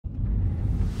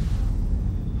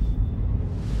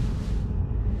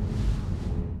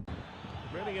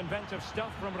inventive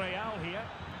stuff from Real here.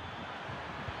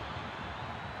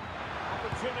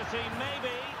 Opportunity,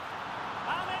 maybe.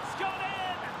 And it's gone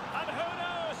in! And who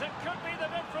knows, it could be the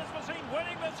difference between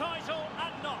winning the title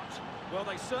and not. Well,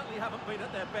 they certainly haven't been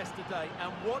at their best today,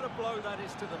 and what a blow that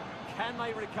is to them. Can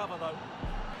they recover, though?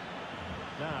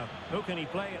 Now, who can he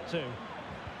play it to?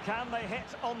 Can they hit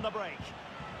on the break?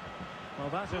 Well,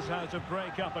 that is how to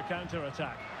break up a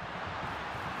counter-attack.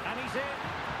 And he's in.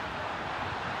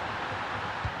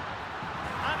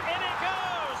 And in it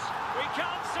goes! We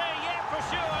can't say yet for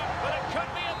sure, but it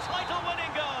could be a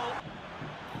title-winning goal.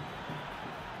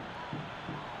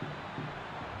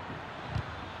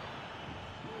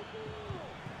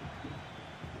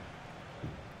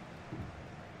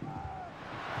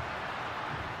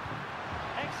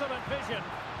 Excellent vision.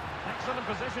 Excellent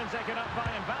position taken up by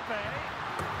Mbappe.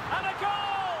 And a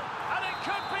goal! And it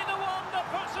could be the one that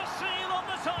puts a seal on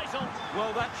the title.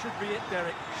 Well, that should be it,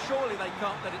 Derek. Surely they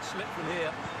can't let it slip from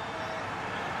here.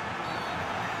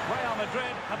 Real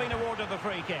Madrid have been awarded the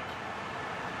free kick.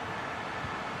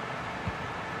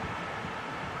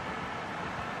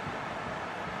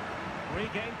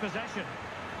 Regained possession.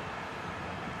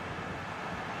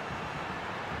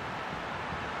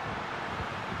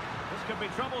 This could be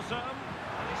troublesome.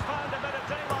 And he's found a bit of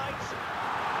daylight.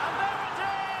 And there it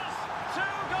is! 2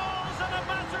 goals in a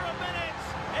matter of minutes.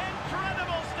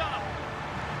 Incredible stuff.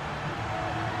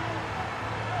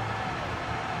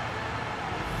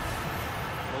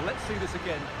 Well, let's see this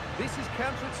again. This is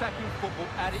counter-attacking football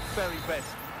at its very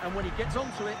best. And when he gets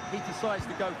onto it, he decides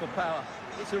to go for power.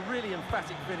 It's a really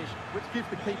emphatic finish, which gives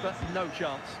the keeper no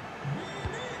chance.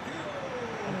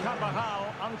 And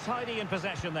Carvajal untidy in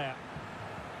possession there.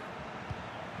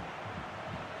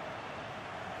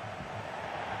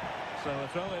 So a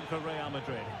throw in for Real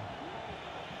Madrid.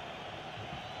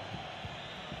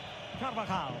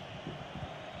 Carvajal.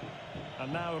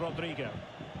 And now Rodrigo.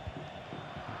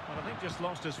 Well, I think just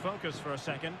lost his focus for a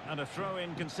second, and a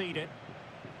throw-in conceded.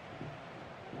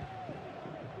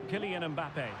 Kylian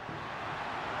Mbappe.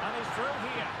 And he's through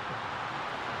here.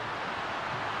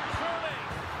 Surely.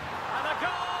 And a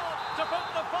goal to put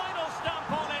the final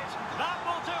stamp on it. That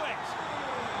will do it.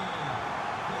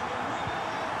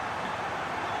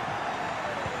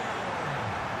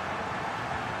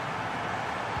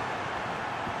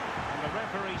 And the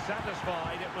referee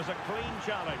satisfied it was a clean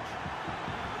challenge.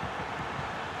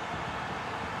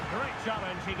 Great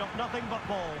challenge, he got nothing but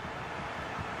ball.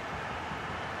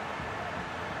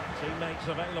 Teammates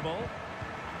available.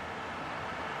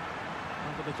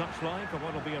 Under the touchline for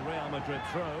what will be a Real Madrid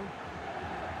throw.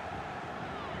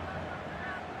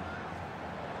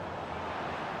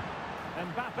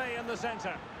 Mbappe in the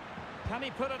centre. Can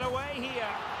he put it away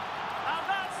here? And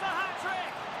that's the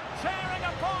hat-trick! Tearing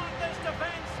apart this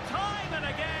defence time and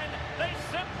again. They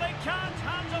simply can't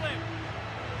handle him.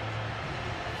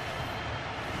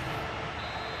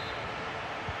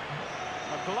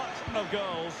 A glut of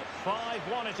goals.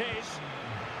 5-1 it is.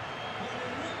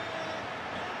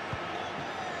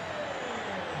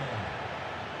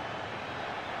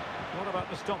 What about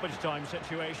the stoppage time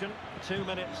situation? 2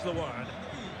 minutes the word.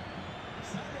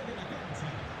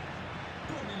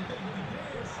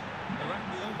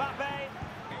 Mbappe.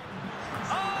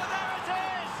 Oh, there it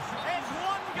is! It's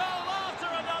one goal after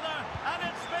another, and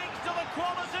it speaks to the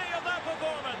quality of their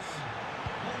performance.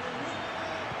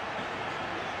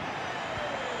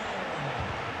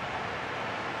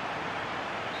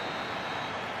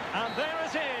 And there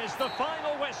it is, the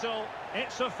final whistle.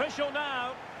 It's official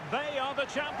now. They are the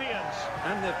champions.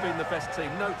 And they've been the best team,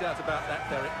 no doubt about that,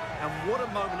 Derek. And what a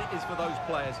moment it is for those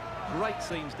players. Great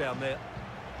scenes down there.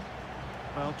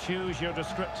 Well, choose your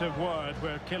descriptive word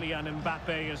where Kylian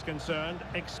Mbappe is concerned.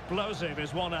 Explosive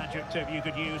is one adjective you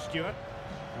could use, Stuart.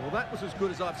 Well, that was as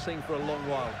good as I've seen for a long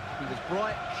while. He was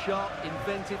bright, sharp,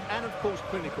 inventive, and of course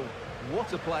clinical.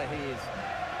 What a player he is.